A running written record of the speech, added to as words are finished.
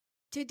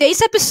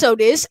Today's episode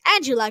is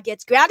Angela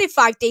gets grounded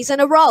 5 days in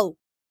a row.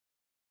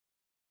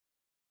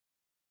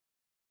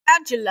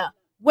 Angela,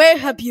 where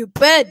have you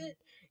been?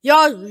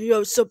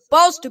 You're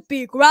supposed to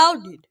be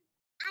grounded.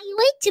 I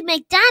went to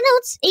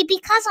McDonald's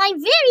because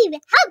I'm very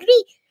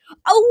hungry.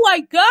 Oh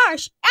my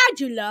gosh,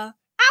 Angela,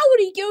 how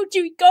are you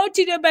to go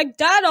to the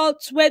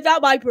McDonald's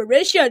without my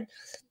permission?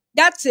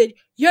 That's it,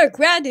 you're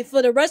grounded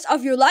for the rest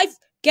of your life.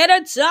 Get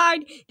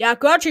inside, now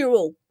got your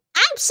rule.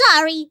 I'm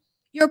sorry.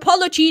 Your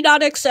apology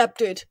not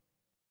accepted.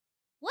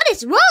 What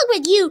is wrong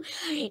with you?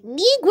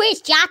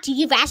 Negro's job to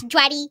you,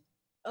 2020.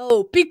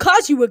 Oh,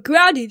 because you were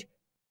grounded.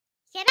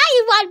 Can I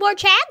have one more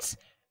chance?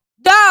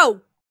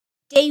 No!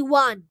 Day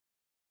 1.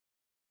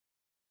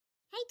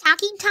 Hey,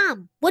 Talking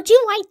Tom, would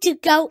you like to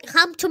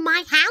come to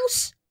my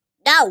house?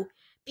 No,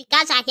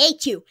 because I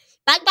hate you.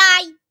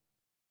 Bye-bye.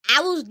 I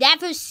will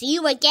never see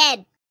you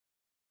again.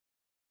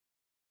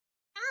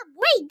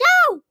 Wait,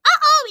 no!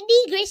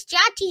 Negro's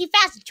job to you,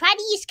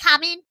 2020 is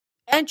coming.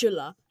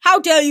 Angela, how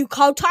dare you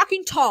call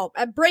Talking Tom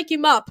and break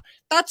him up?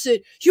 That's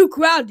it, you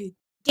grounded.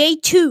 Day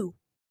 2.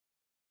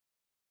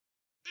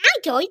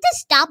 I'm going to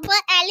stop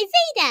the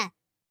elevator.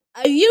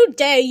 You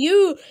dare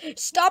you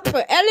stop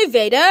the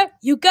elevator?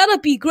 You gotta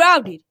be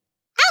grounded.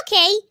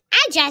 Okay,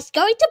 I'm just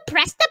going to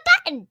press the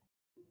button.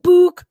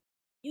 Book.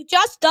 You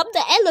just stopped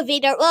the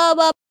elevator.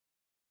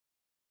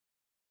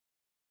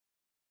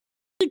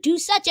 You do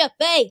such a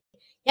thing.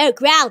 You're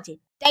grounded.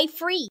 Day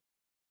 3.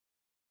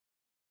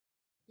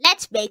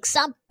 Let's make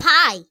some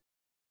pie.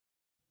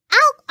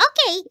 Oh,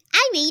 okay.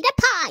 I made a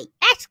pie.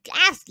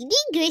 Ask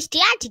English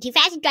Teacher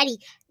 2020.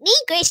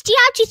 English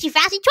Teacher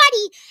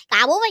 2020.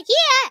 Come over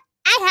here.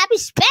 I have a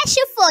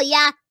special for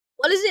ya.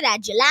 What is it,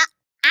 Angela?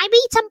 I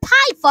made some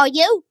pie for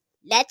you.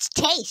 Let's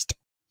taste.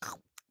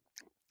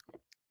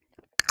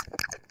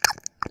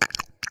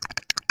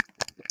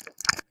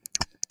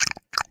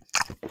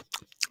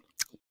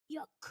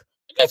 Yuck.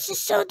 This is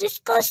so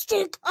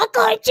disgusting. I'm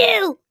going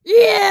to.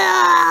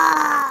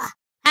 Yeah.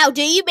 How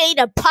dare you made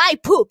a pie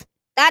poop?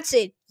 That's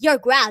it. You're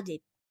grounded.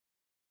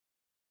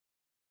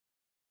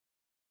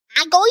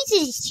 I'm going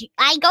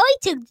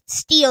to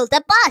steal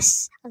the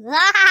bus.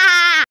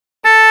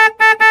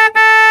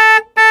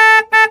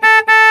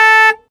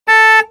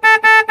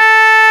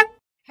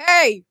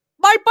 Hey,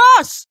 my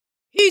boss!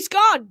 He's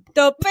gone.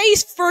 The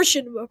base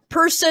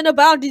person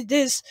about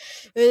this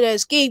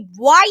gave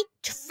white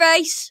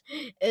face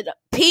and a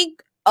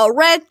pink, a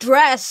red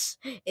dress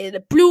and a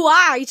blue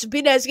eyes.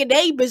 Been as your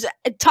name is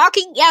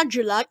Talking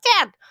Angela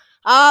again.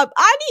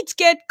 I need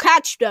to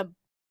catch them.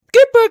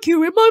 Get back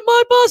here in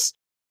my bus.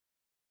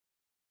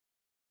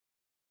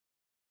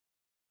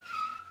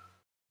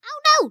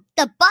 Oh no,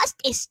 the bus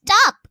is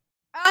stopped.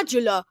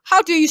 Angela,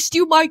 how do you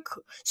steal my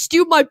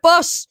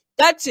bus?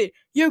 That's it.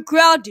 You're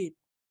grounded.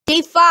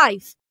 Day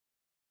 5.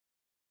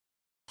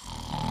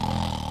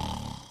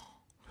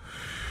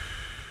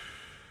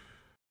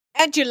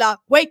 Angela,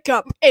 wake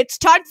up. It's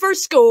time for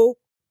school.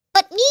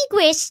 But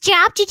Negro's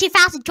job to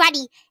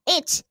 2020.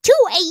 It's 2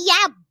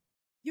 a.m.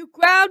 You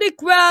grounded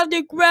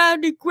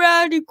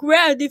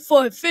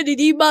for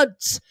infinity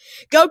months.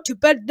 Go to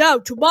bed now.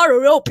 Tomorrow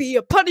will be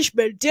a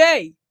punishment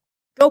day.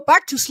 Go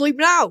back to sleep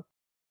now.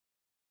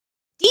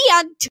 The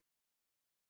end.